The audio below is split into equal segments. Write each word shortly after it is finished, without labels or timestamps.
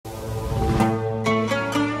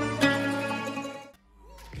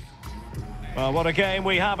Well, what a game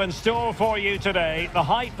we have in store for you today. The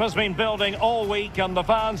hype has been building all week and the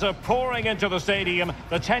fans are pouring into the stadium.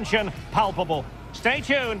 The tension palpable. Stay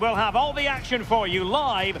tuned, we'll have all the action for you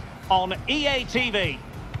live on EA TV.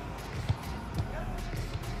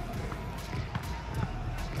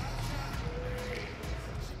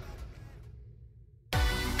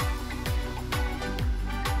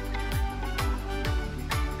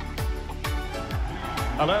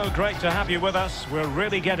 Hello, great to have you with us. We're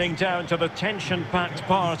really getting down to the tension-packed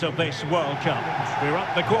part of this World Cup. We're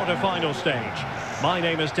at the quarter-final stage. My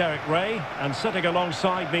name is Derek Ray, and sitting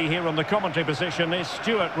alongside me here on the commentary position is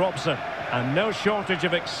Stuart Robson. And no shortage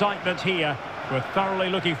of excitement here. We're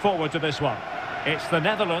thoroughly looking forward to this one. It's the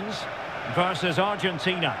Netherlands versus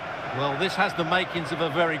Argentina. Well, this has the makings of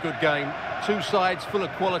a very good game. Two sides full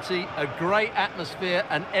of quality, a great atmosphere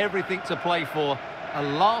and everything to play for.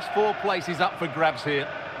 And last four places up for grabs here.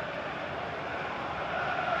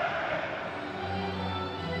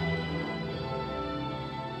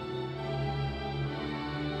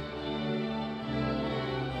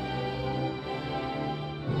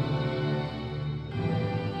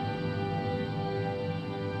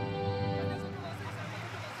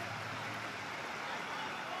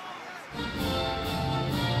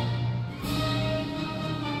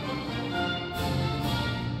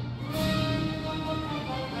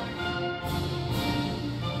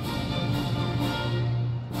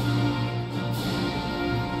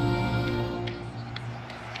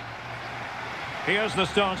 Here's the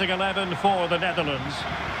starting 11 for the Netherlands.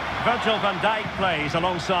 Virgil van Dijk plays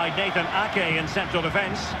alongside Nathan Ake in central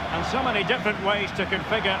defence. And so many different ways to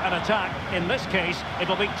configure an attack. In this case,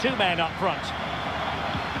 it'll be two men up front.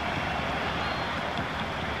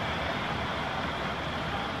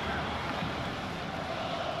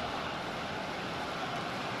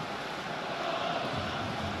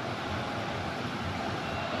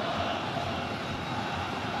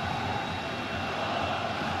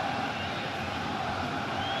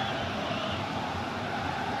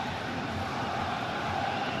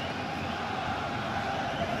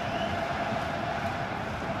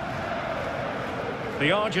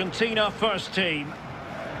 The Argentina first team.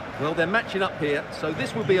 Well, they're matching up here, so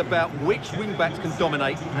this will be about which wing-backs can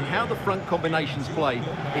dominate and how the front combinations play.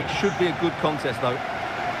 It should be a good contest, though.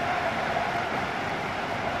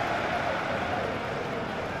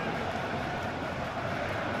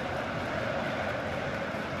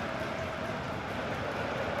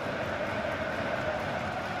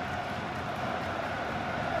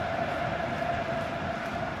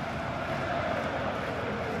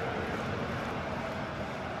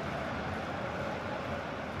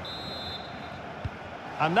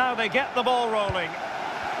 And now they get the ball rolling.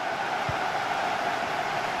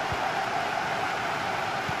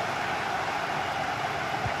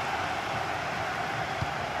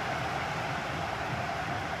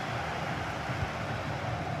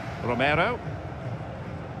 Romero.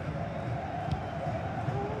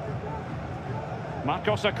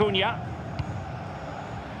 Marcos Acuna.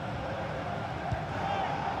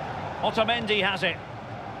 Otamendi has it.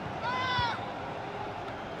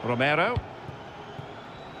 Romero.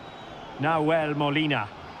 Nahuel Molina.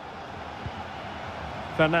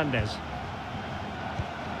 Fernandez.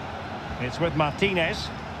 It's with Martinez.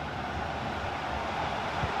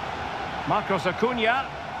 Marcos Acuna.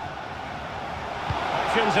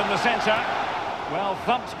 Options in the centre. Well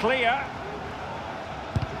thumped clear.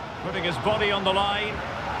 Putting his body on the line.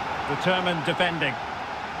 Determined defending.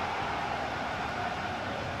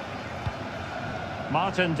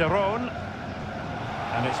 Martin de Roon.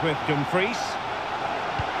 And it's with Dumfries.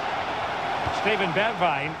 Steven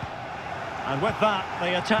Bergwijn, and with that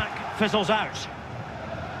the attack fizzles out.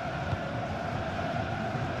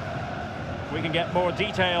 We can get more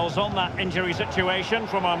details on that injury situation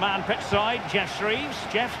from our man pitch side, Jeff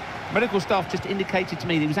Shreves. Jeff? Medical staff just indicated to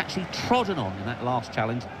me that he was actually trodden on in that last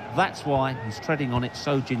challenge. That's why he's treading on it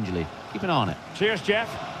so gingerly. Keep an eye on it. Cheers, Jeff.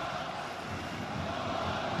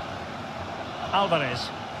 Alvarez.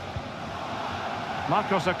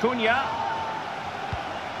 Marcos Acuna.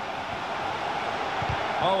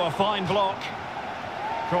 Oh, a fine block.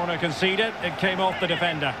 Corner conceded. It came off the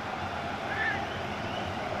defender.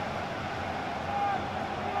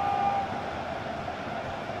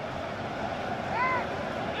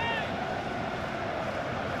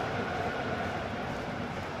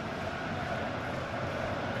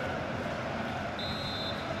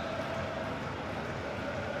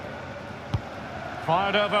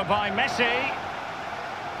 Fired over by Messi.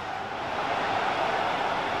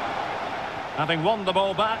 Having won the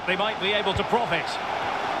ball back, they might be able to profit.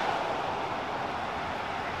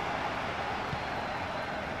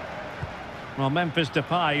 Well, Memphis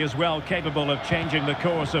Depay is well capable of changing the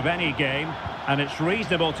course of any game, and it's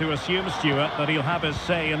reasonable to assume, Stuart, that he'll have his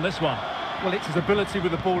say in this one. Well, it's his ability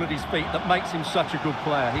with the ball at his feet that makes him such a good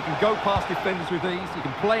player. He can go past defenders with ease, he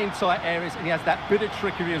can play in tight areas, and he has that bit of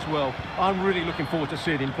trickery as well. I'm really looking forward to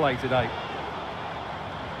seeing him play today.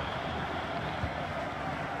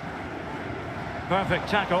 Perfect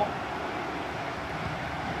tackle.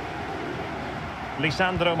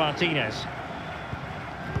 Lisandro Martinez.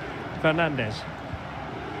 Fernandez.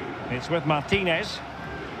 It's with Martinez.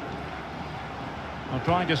 Well,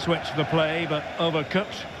 trying to switch the play, but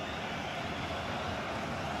overcooked.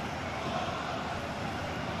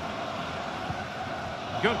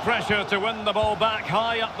 Good pressure to win the ball back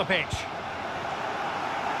high up the pitch.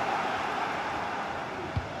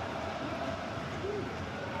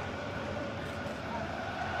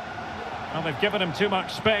 Well, they've given him too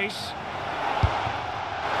much space.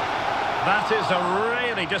 That is a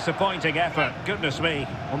really disappointing effort, goodness me.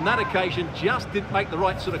 On that occasion, just didn't make the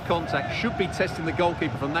right sort of contact. Should be testing the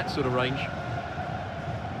goalkeeper from that sort of range.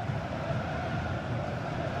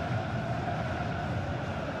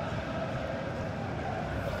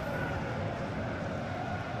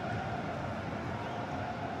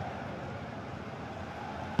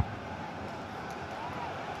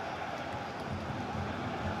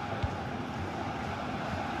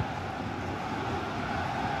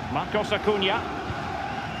 Marcos Acuna.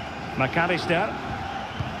 McAllister.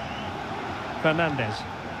 Fernandez.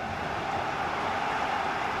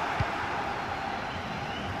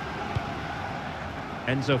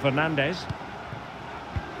 Enzo Fernandez.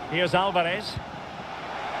 Here's Alvarez.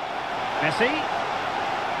 Messi.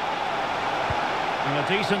 And a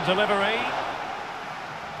decent delivery.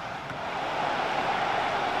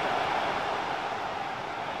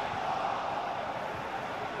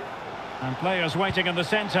 And players waiting in the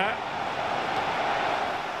centre.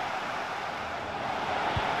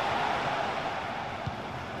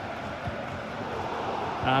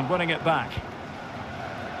 And winning it back.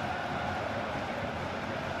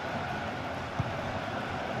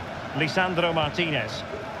 Lisandro Martinez.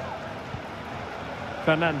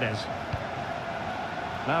 Fernandez.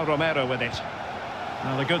 Now Romero with it.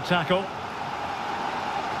 Now the good tackle.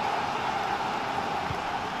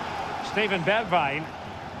 Steven Bergwijn.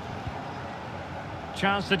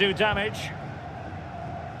 Chance to do damage.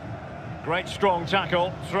 Great strong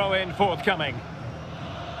tackle. Throw in forthcoming.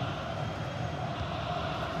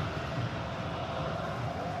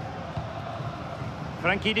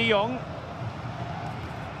 Frankie de Jong.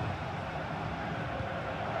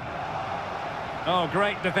 Oh,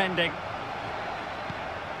 great defending.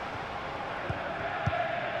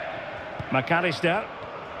 McAllister.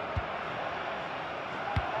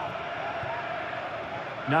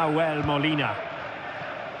 Nahuel Molina.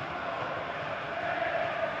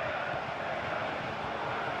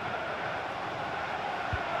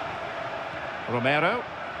 Romero.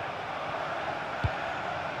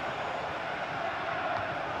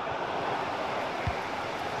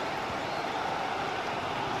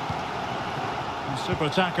 Super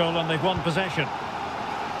tackle, and they've won possession.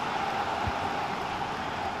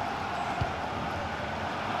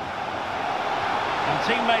 And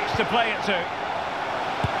teammates to play it to.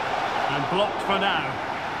 And blocked for now.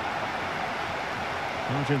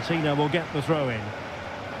 Argentina will get the throw in.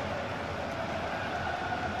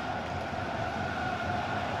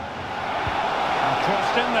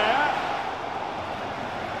 Crossed in there.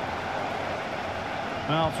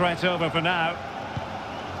 Well, threat over for now.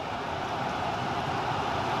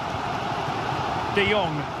 De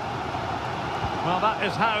Jong. Well, that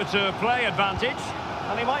is how to play advantage.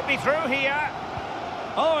 And he might be through here.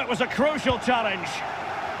 Oh, it was a crucial challenge.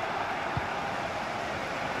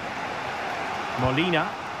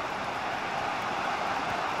 Molina.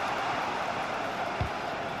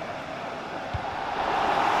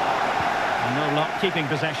 No luck keeping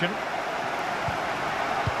possession.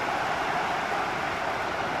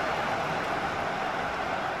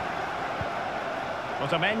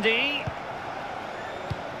 Otamendi.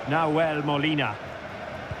 Nahuel Molina.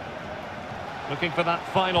 Looking for that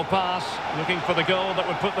final pass, looking for the goal that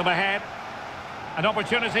would put them ahead. An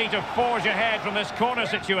opportunity to forge ahead from this corner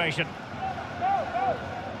situation.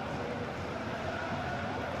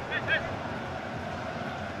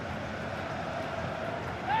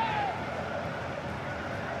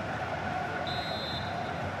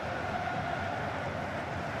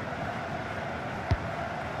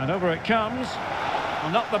 And over it comes.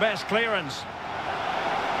 Well, not the best clearance.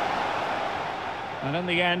 And in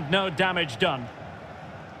the end, no damage done.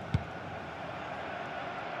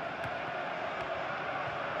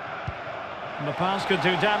 And the pass could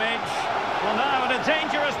do damage. Well, now in a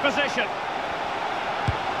dangerous position.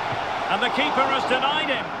 And the keeper has denied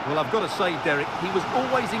him. Well, I've got to say, Derek, he was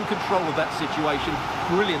always in control of that situation.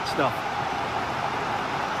 Brilliant stuff.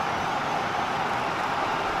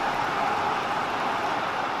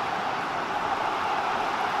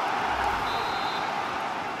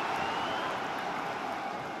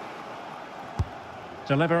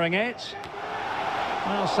 Delivering it.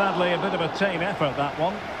 Well, sadly, a bit of a tame effort, that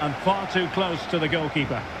one, and far too close to the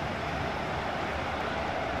goalkeeper.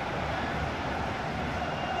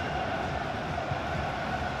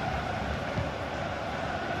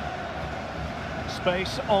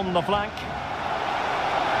 Space on the flank.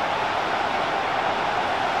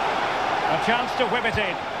 A chance to whip it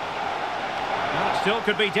in. Well, it still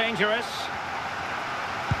could be dangerous.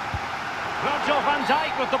 Virgil van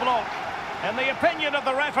Dijk with the block. In the opinion of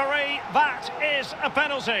the referee, that is a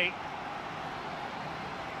penalty.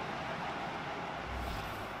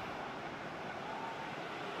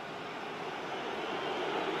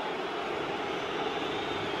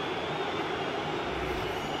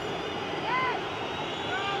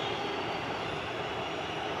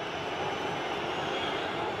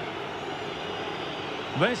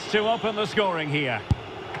 This to open the scoring here.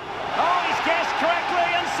 Oh, he's guessed correctly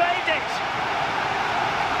and saved it.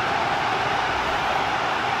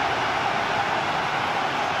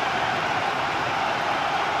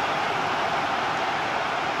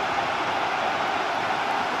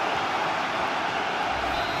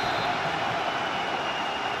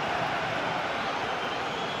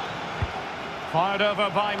 Fired over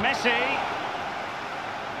by Messi.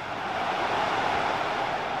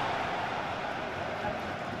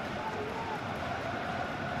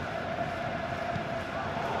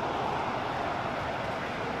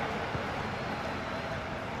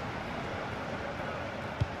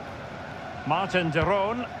 Martin de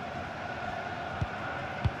Roon.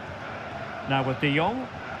 Now with De Jong.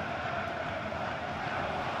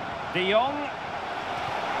 De Jong.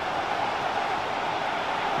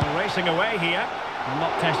 Well, racing away here. I'm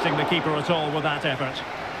not testing the keeper at all with that effort.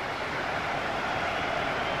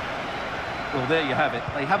 Well, there you have it.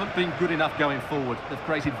 They haven't been good enough going forward. They've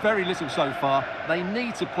created very little so far. They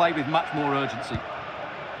need to play with much more urgency.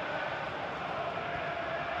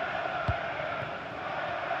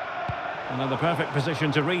 Another perfect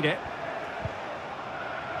position to read it.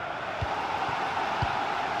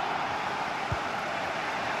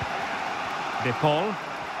 De Paul.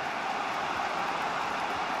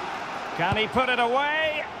 Can he put it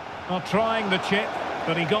away? Not trying the chip,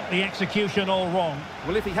 but he got the execution all wrong.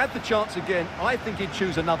 Well, if he had the chance again, I think he'd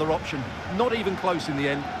choose another option. Not even close in the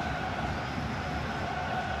end.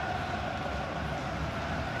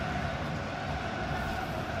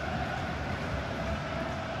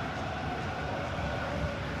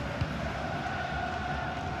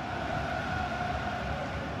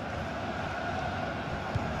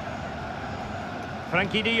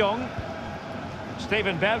 Frankie de Jong.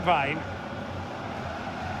 Steven Bergwijn.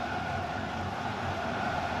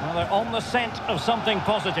 Well, they're on the scent of something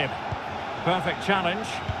positive. Perfect challenge.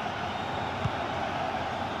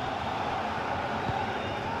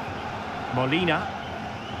 Molina.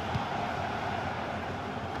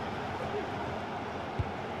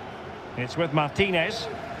 It's with Martinez.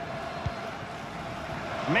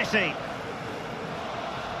 Messi.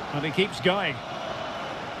 And he keeps going.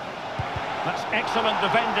 That's excellent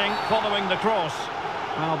defending following the cross.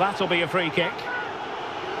 Well, that'll be a free kick.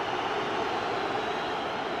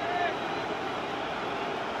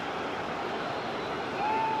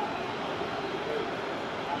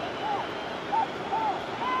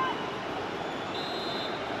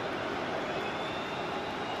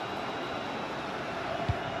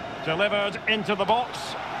 Delivered into the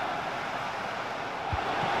box.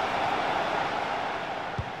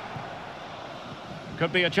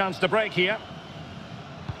 Could be a chance to break here.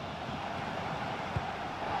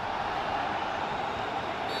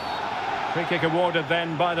 Free kick awarded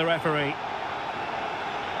then by the referee.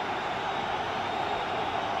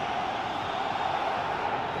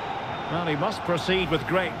 Well, he must proceed with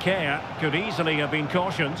great care. Could easily have been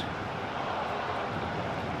cautioned.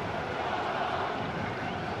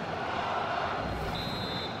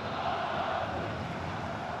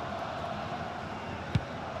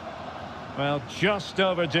 Well, just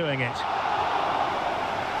overdoing it.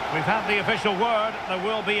 We've had the official word. There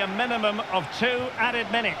will be a minimum of 2 added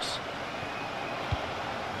minutes.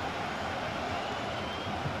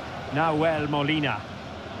 Nahuel Molina.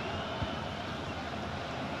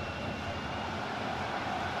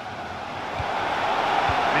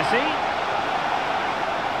 Messi.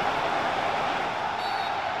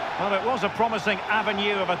 Well, it was a promising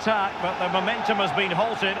avenue of attack, but the momentum has been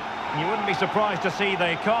halted. You wouldn't be surprised to see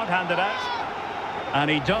the card handed out. And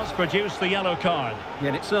he does produce the yellow card. Yeah,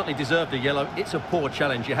 and it certainly deserved a yellow. It's a poor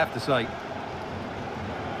challenge, you have to say.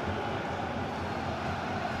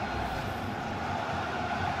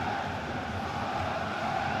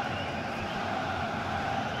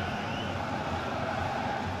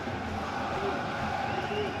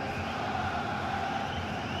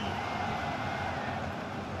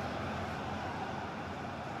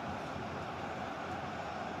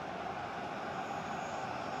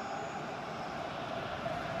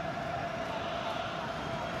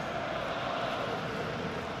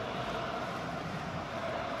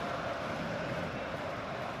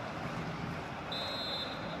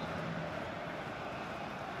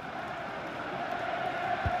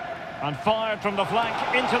 And fired from the flank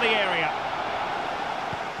into the area.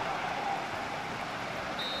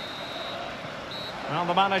 Well,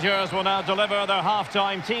 the managers will now deliver their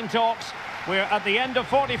half-time team talks. We're at the end of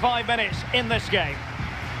 45 minutes in this game.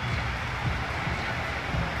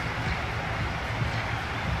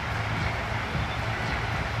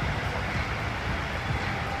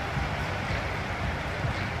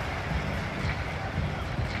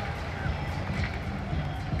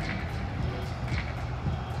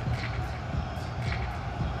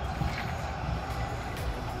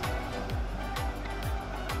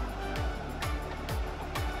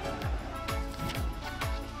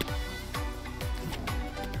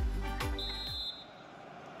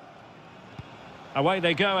 Away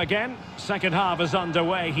they go again. Second half is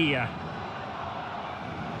underway here.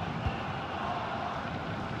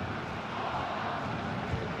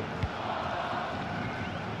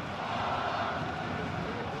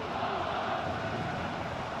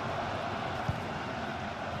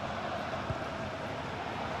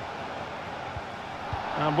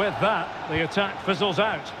 And with that, the attack fizzles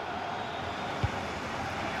out.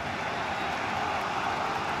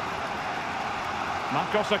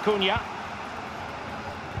 Marcos Acuna.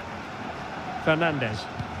 Fernandez.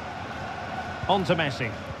 On to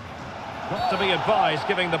Messi. Not to be advised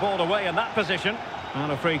giving the ball away in that position.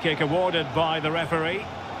 And a free kick awarded by the referee.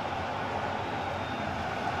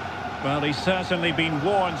 Well, he's certainly been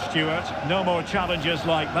warned, Stuart. No more challenges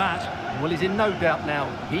like that. Well, he's in no doubt now.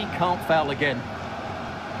 He can't foul again.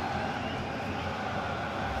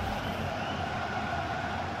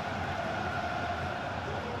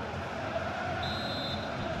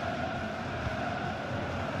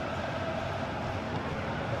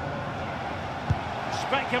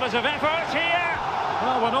 Speculative effort here.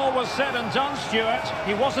 Well, when all was said and done, Stuart,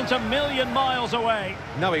 he wasn't a million miles away.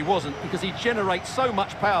 No, he wasn't, because he generates so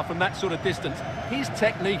much power from that sort of distance. His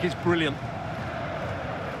technique is brilliant.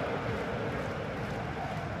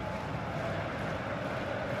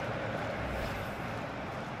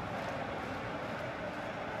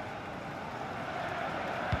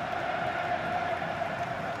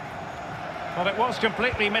 But it was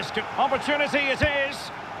completely missed. Opportunity it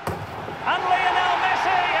is. And Lionel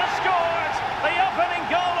Messi has scored the opening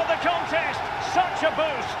goal of the contest. Such a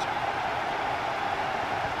boost.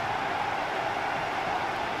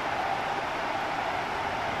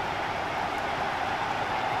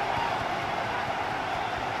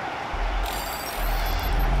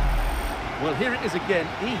 Well, here it is again.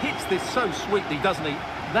 He hits this so sweetly, doesn't he?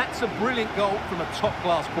 That's a brilliant goal from a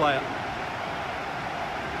top-class player.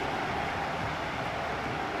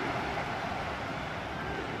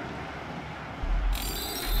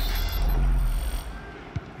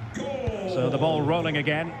 So the ball rolling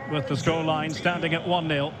again with the scoreline standing at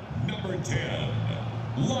 1-0. Number 10,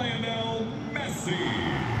 Lionel Messi.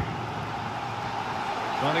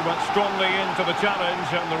 Well, he went strongly into the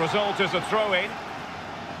challenge and the result is a throw-in.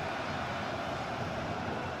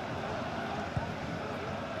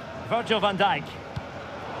 Virgil van Dijk.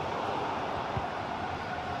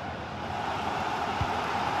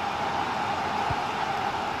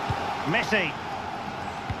 Messi.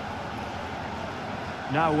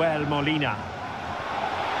 Nahuel Molina.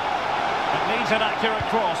 It needs an accurate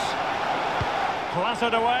cross.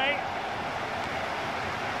 Clattered away.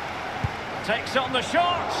 Takes on the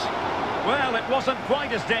shot. Well, it wasn't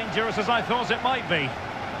quite as dangerous as I thought it might be.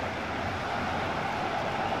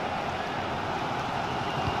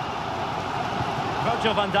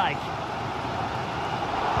 Virgil van Dijk.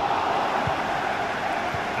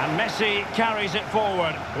 And Messi carries it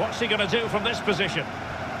forward. What's he going to do from this position?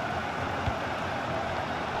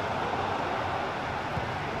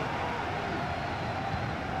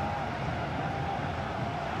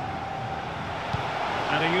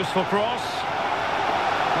 And a useful cross.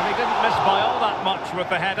 And he didn't miss by all that much with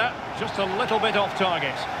the header. Just a little bit off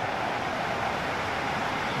target.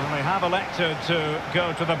 Well, they have elected to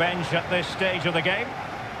go to the bench at this stage of the game.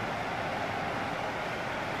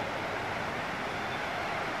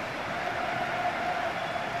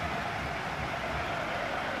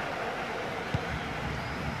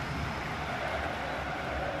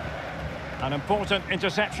 An important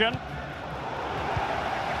interception.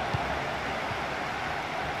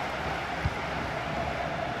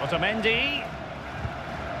 Otamendi.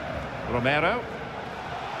 Romero.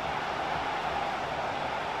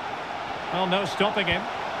 Well, no stopping him.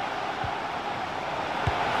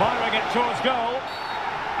 Firing it towards goal.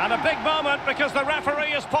 And a big moment because the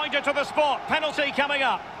referee has pointed to the spot. Penalty coming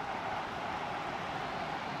up.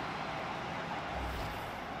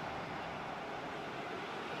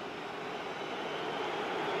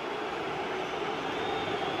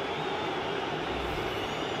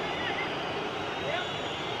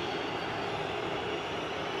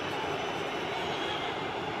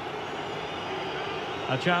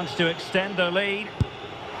 A chance to extend the lead.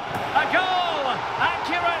 A goal!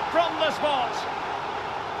 Accurate from the spot.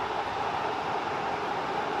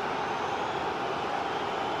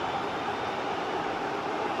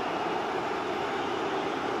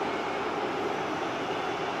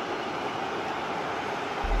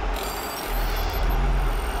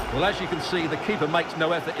 Well, as you can see, the keeper makes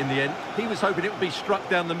no effort in the end. He was hoping it would be struck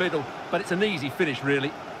down the middle, but it's an easy finish,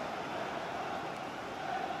 really.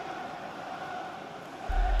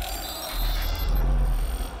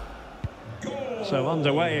 So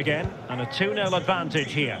underway again, and a 2-0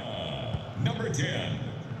 advantage here. Number 10,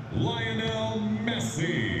 Lionel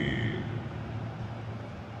Messi.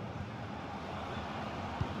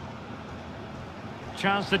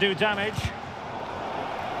 Chance to do damage.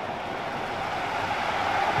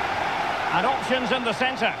 And options in the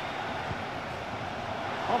centre.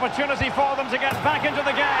 Opportunity for them to get back into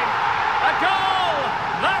the game. A goal!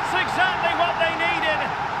 That's exactly what they needed.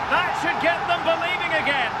 That should get them believing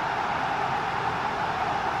again.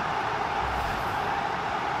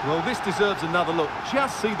 Well, this deserves another look.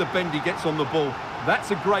 Just see the bend he gets on the ball. That's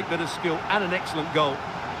a great bit of skill and an excellent goal.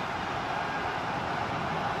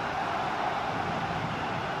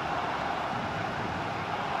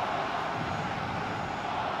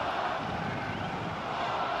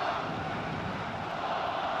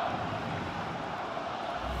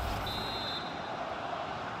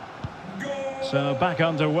 So back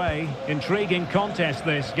underway. Intriguing contest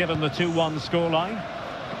this, given the 2-1 scoreline.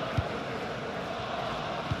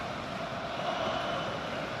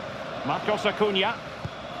 Marcos Acuna.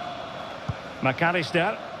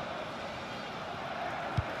 McAllister.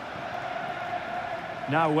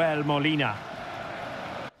 Nahuel Molina.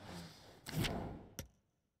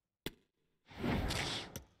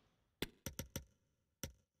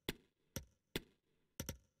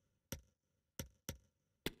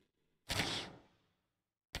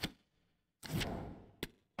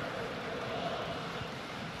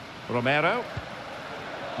 Romero.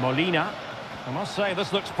 Molina. I must say,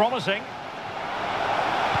 this looks promising.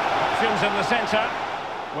 Options in the centre.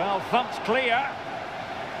 Well, thumped clear.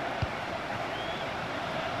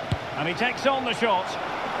 And he takes on the shot.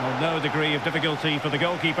 Well, no degree of difficulty for the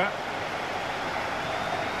goalkeeper.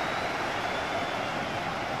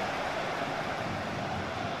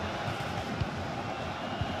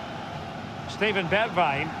 Steven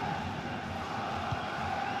Bergwijn.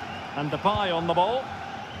 And Depay on the ball.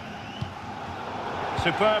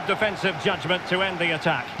 Superb defensive judgment to end the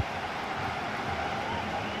attack.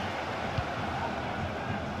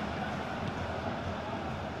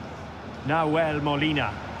 Nahuel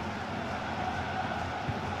Molina.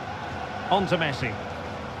 On to Messi.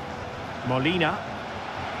 Molina.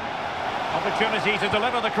 Opportunity to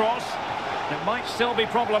deliver the cross. It might still be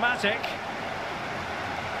problematic.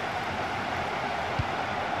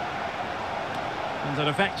 And an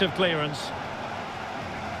effective clearance.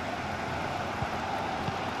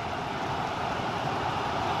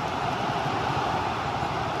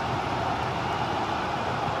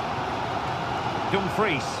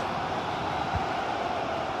 Dumfries.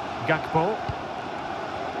 Gakpo.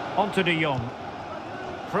 On to De Jong.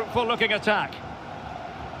 Fruitful looking attack.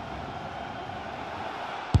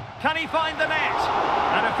 Can he find the net?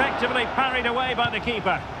 And effectively parried away by the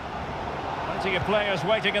keeper. Plenty of players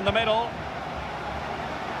waiting in the middle.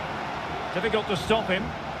 Difficult to stop him.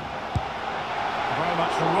 Very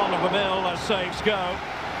much run-of-the-mill as saves go.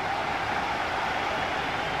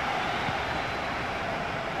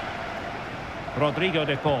 Rodrigo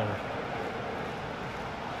de Paul.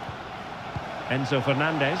 Enzo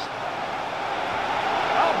Fernandez.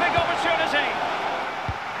 Oh, big opportunity!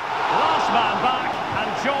 Last man back and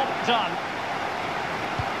job done.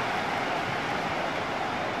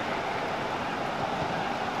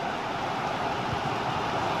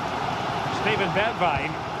 Steven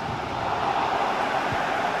Bergwijn.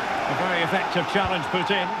 A very effective challenge put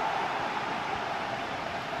in.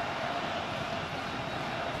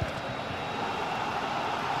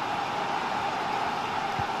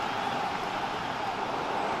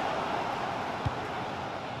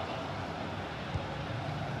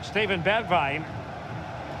 Steven Bergwijn.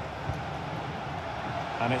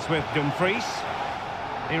 And it's with Dumfries.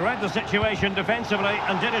 He read the situation defensively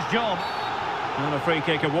and did his job. And a free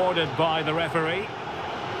kick awarded by the referee.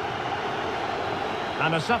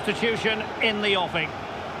 And a substitution in the offing.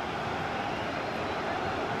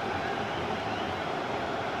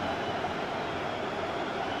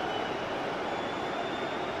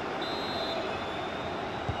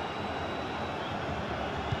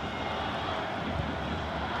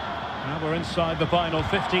 Now we're inside the final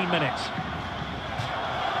 15 minutes.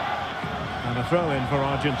 And a throw-in for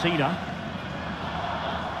Argentina.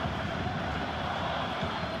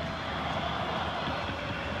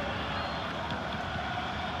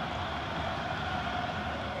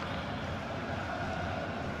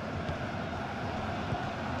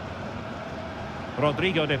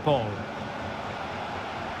 Rodrigo de Paul.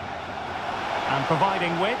 And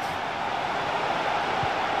providing width.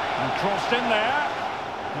 And crossed in there.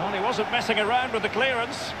 Well, he wasn't messing around with the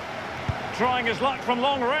clearance. Trying his luck from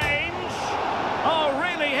long range. Oh,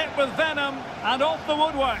 really hit with venom and off the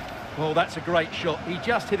woodwork. Well, that's a great shot. He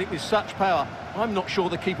just hit it with such power. I'm not sure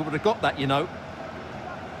the keeper would have got that, you know.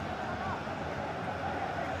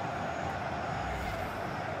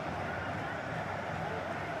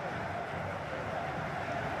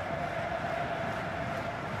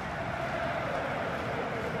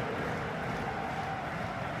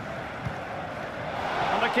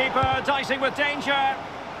 And the keeper dicing with danger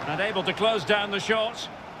and able to close down the shot.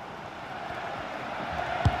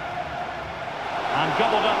 And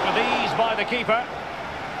gobbled up with ease by the keeper.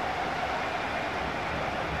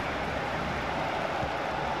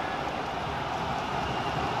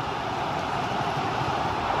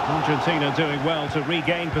 Argentina doing well to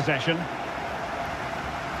regain possession.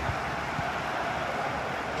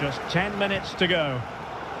 Just 10 minutes to go.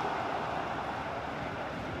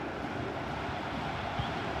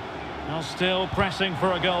 Now still pressing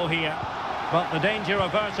for a goal here, but the danger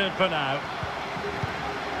averted for now.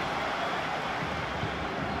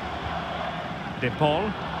 De Paul.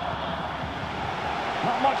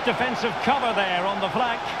 Not much defensive cover there on the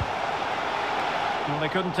flank. Well, they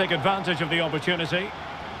couldn't take advantage of the opportunity.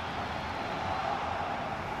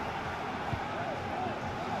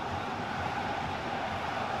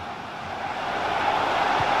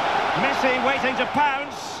 Messi waiting to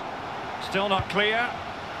pounce. Still not clear.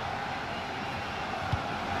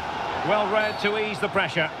 Well read to ease the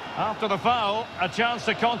pressure. After the foul, a chance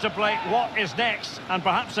to contemplate what is next, and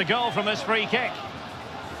perhaps a goal from this free kick.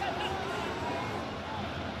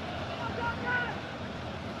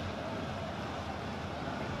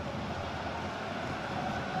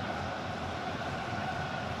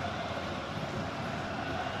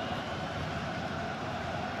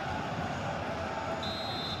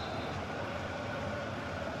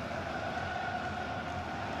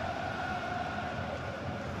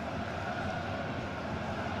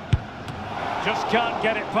 Just can't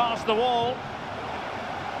get it past the wall.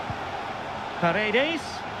 Paredes.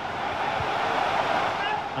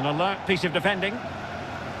 An alert piece of defending.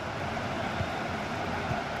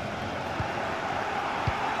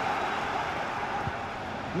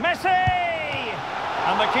 Messi!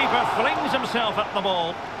 And the keeper flings himself at the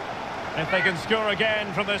ball. If they can score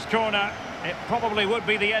again from this corner, it probably would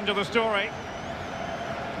be the end of the story.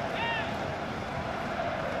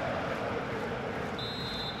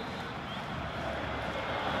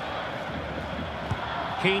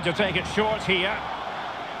 Keen to take it short here.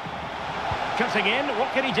 Cutting in,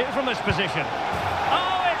 what can he do from this position?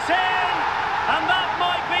 Oh, it's in! And that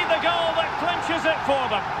might be the goal that clinches it for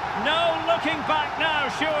them. No looking back now,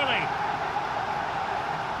 surely.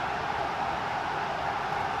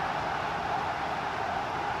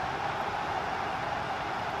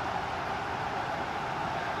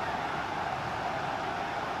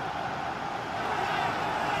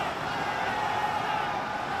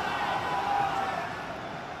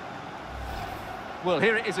 Well,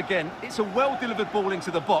 here it is again. It's a well-delivered ball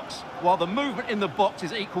into the box, while the movement in the box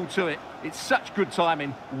is equal to it. It's such good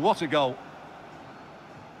timing. What a goal.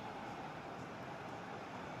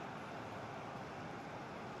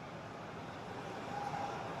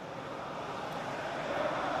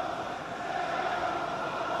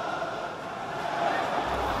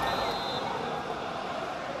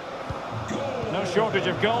 No shortage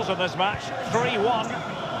of goals in this match.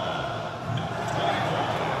 3-1.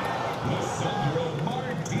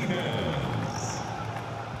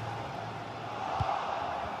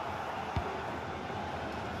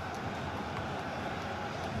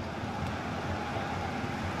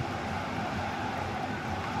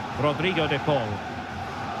 Rodrigo de Paul.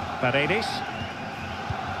 Paredes.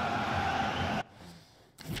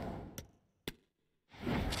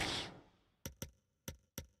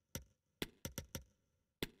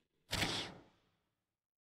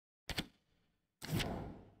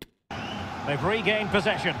 They've regained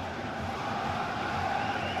possession.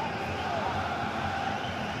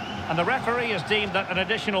 And the referee has deemed that an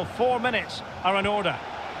additional 4 minutes are in order.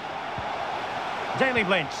 Daley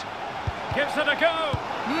Blind gives it a go.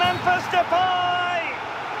 Memphis Depay!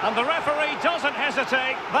 And the referee doesn't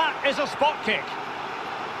hesitate. That is a spot kick.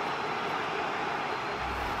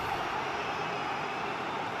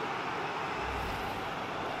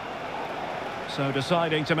 So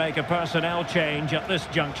deciding to make a personnel change at this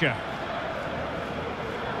juncture.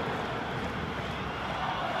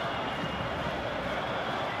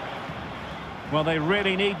 Well, they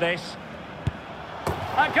really need this.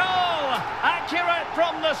 A goal! Accurate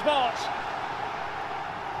from the spot.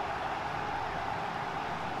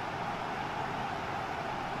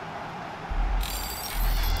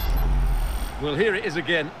 Well, here it is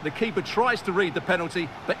again. The keeper tries to read the penalty,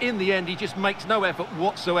 but in the end, he just makes no effort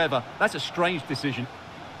whatsoever. That's a strange decision.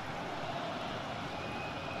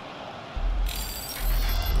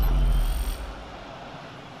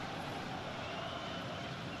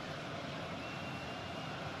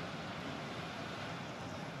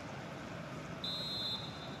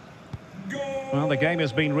 Well, the game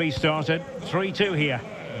has been restarted. 3-2 here.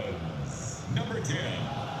 Number 10,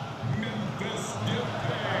 Memphis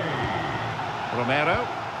Depay. Romero.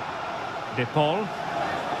 De Paul.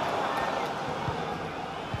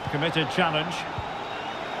 Committed challenge.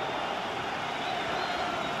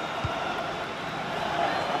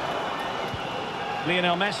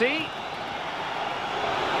 Lionel Messi.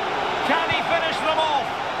 Can he finish them off?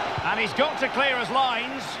 And he's got to clear his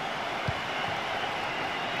lines.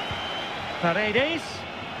 Paredes.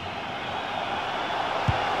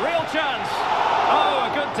 Real chance. Oh,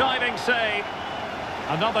 a good diving save.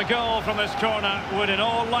 Another goal from this corner would in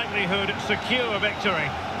all likelihood secure victory.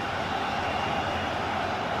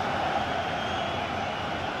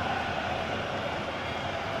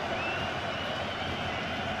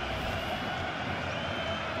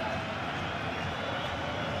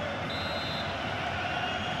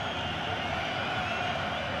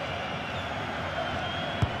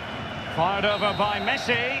 Fired over by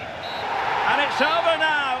Messi. And it's over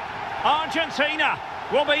now. Argentina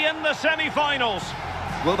will be in the semi-finals.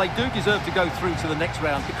 Well, they do deserve to go through to the next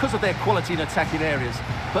round because of their quality in attacking areas.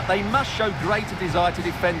 But they must show greater desire to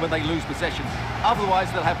defend when they lose possession.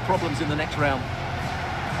 Otherwise, they'll have problems in the next round.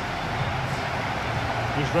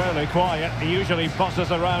 He's rarely quiet. He usually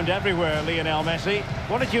buzzes around everywhere, Lionel Messi.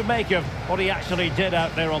 What did you make of what he actually did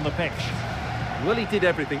out there on the pitch? Well, he did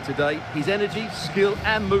everything today. His energy, skill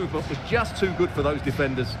and movement was just too good for those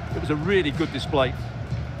defenders. It was a really good display.